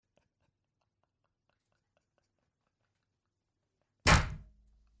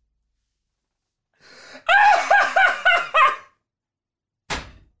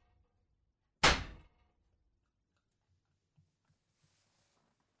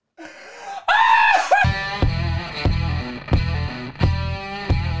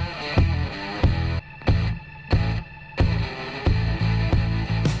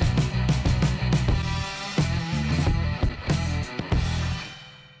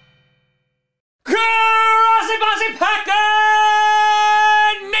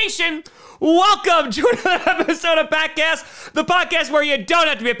Welcome to another episode of Packcast, the podcast where you don't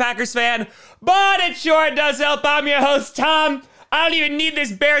have to be a Packers fan, but it sure does help. I'm your host, Tom. I don't even need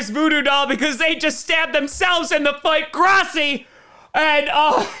this Bears voodoo doll because they just stabbed themselves in the foot. Grassi! And,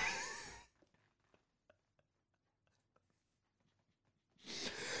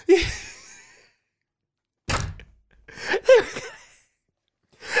 They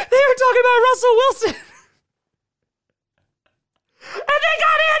were talking about Russell Wilson. And they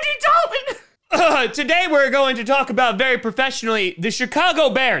got Andy Dalton. Today we're going to talk about, very professionally, the Chicago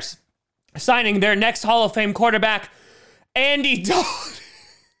Bears signing their next Hall of Fame quarterback, Andy Dalton.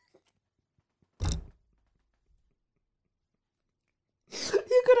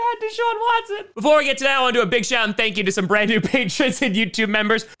 You could have had Deshaun Watson. Before we get to that, I want to do a big shout and thank you to some brand new patrons and YouTube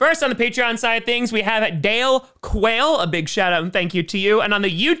members. First, on the Patreon side of things, we have Dale Quayle. A big shout out and thank you to you. And on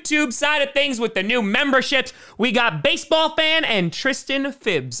the YouTube side of things, with the new memberships, we got Baseball Fan and Tristan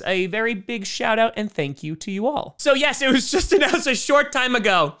Phibbs. A very big shout out and thank you to you all. So yes, it was just announced a short time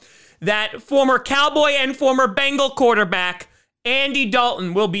ago that former Cowboy and former Bengal quarterback Andy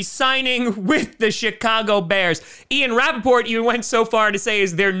Dalton will be signing with the Chicago Bears. Ian Rappaport even went so far to say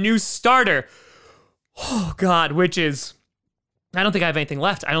is their new starter. Oh God, which is, I don't think I have anything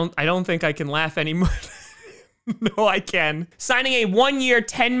left. I don't think I can laugh anymore. No, I can. Signing a 1-year,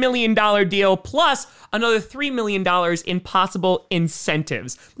 $10 million deal plus another $3 million in possible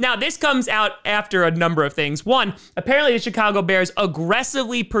incentives. Now, this comes out after a number of things. One, apparently the Chicago Bears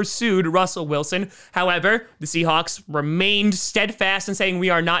aggressively pursued Russell Wilson. However, the Seahawks remained steadfast in saying we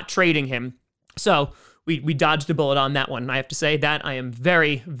are not trading him. So we dodged a bullet on that one. I have to say that I am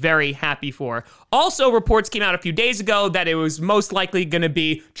very, very happy for. Also, reports came out a few days ago that it was most likely going to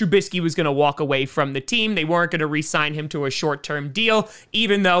be Trubisky was going to walk away from the team. They weren't going to re-sign him to a short-term deal,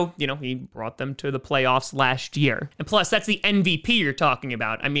 even though, he brought them to the playoffs last year. And plus, that's the MVP you're talking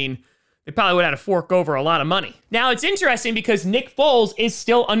about. I mean, they probably would have had to fork over a lot of money. Now, it's interesting because Nick Foles is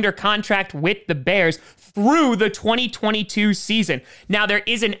still under contract with the Bears through the 2022 season. Now, there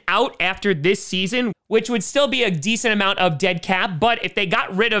is an out after this season, which would still be a decent amount of dead cap, but if they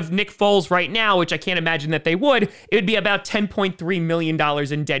got rid of Nick Foles right now, which I can't imagine that they would, it would be about $10.3 million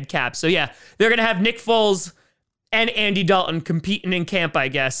in dead cap. So yeah, they're going to have Nick Foles and Andy Dalton competing in camp, I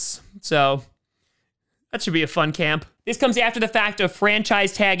guess. So that should be a fun camp. This comes after the fact of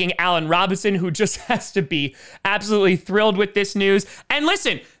franchise tagging Allen Robinson, who just has to be absolutely thrilled with this news. And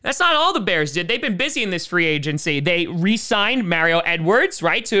listen, that's not all the Bears did. They've been busy in this free agency. They re-signed Mario Edwards,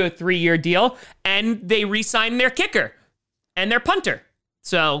 right, to a 3-year deal, and they re-signed their kicker and their punter.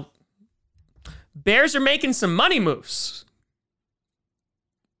 So Bears are making some money moves.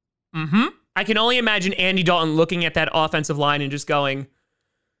 I can only imagine Andy Dalton looking at that offensive line and just going,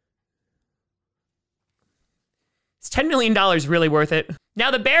 is $10 million really worth it?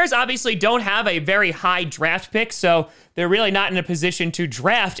 Now, the Bears obviously don't have a very high draft pick, so they're really not in a position to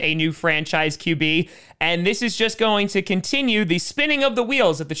draft a new franchise QB, and this is just going to continue the spinning of the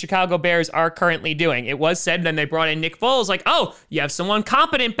wheels that the Chicago Bears are currently doing. It was said when they brought in Nick Foles, like, oh, you have someone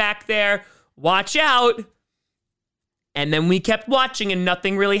competent back there, watch out. And then we kept watching and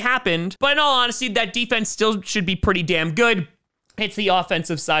nothing really happened. But in all honesty, that defense still should be pretty damn good. It's the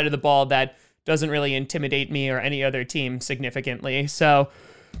offensive side of the ball that doesn't really intimidate me or any other team significantly. So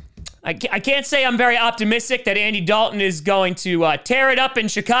I can't say I'm very optimistic that Andy Dalton is going to tear it up in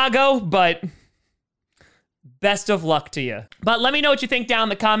Chicago, but best of luck to you. But let me know what you think down in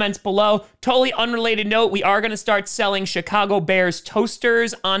the comments below. Totally unrelated note, we are going to start selling Chicago Bears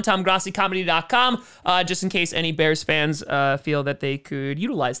toasters on TomGrassiComedy.com, just in case any Bears fans feel that they could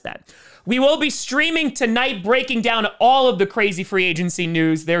utilize that. We will be streaming tonight, breaking down all of the crazy free agency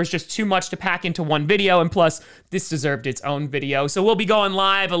news. There was just too much to pack into one video, and plus, this deserved its own video. So we'll be going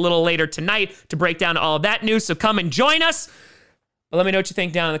live a little later tonight to break down all of that news, so come and join us. But let me know what you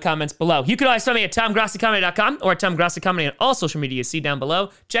think down in the comments below. You can always find me at TomGrassiComedy.com or at TomGrassiComedy on all social media. See down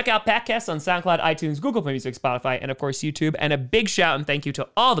below. Check out Packcast on SoundCloud, iTunes, Google Play Music, Spotify, and of course YouTube. And a big shout and thank you to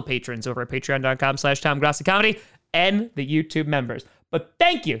all the patrons over at patreon.com/TomGrassiComedy and the YouTube members. But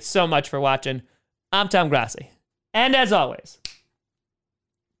thank you so much for watching. I'm Tom Grassi. And as always,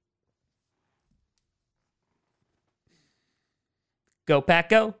 go Pack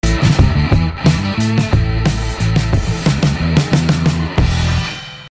Go.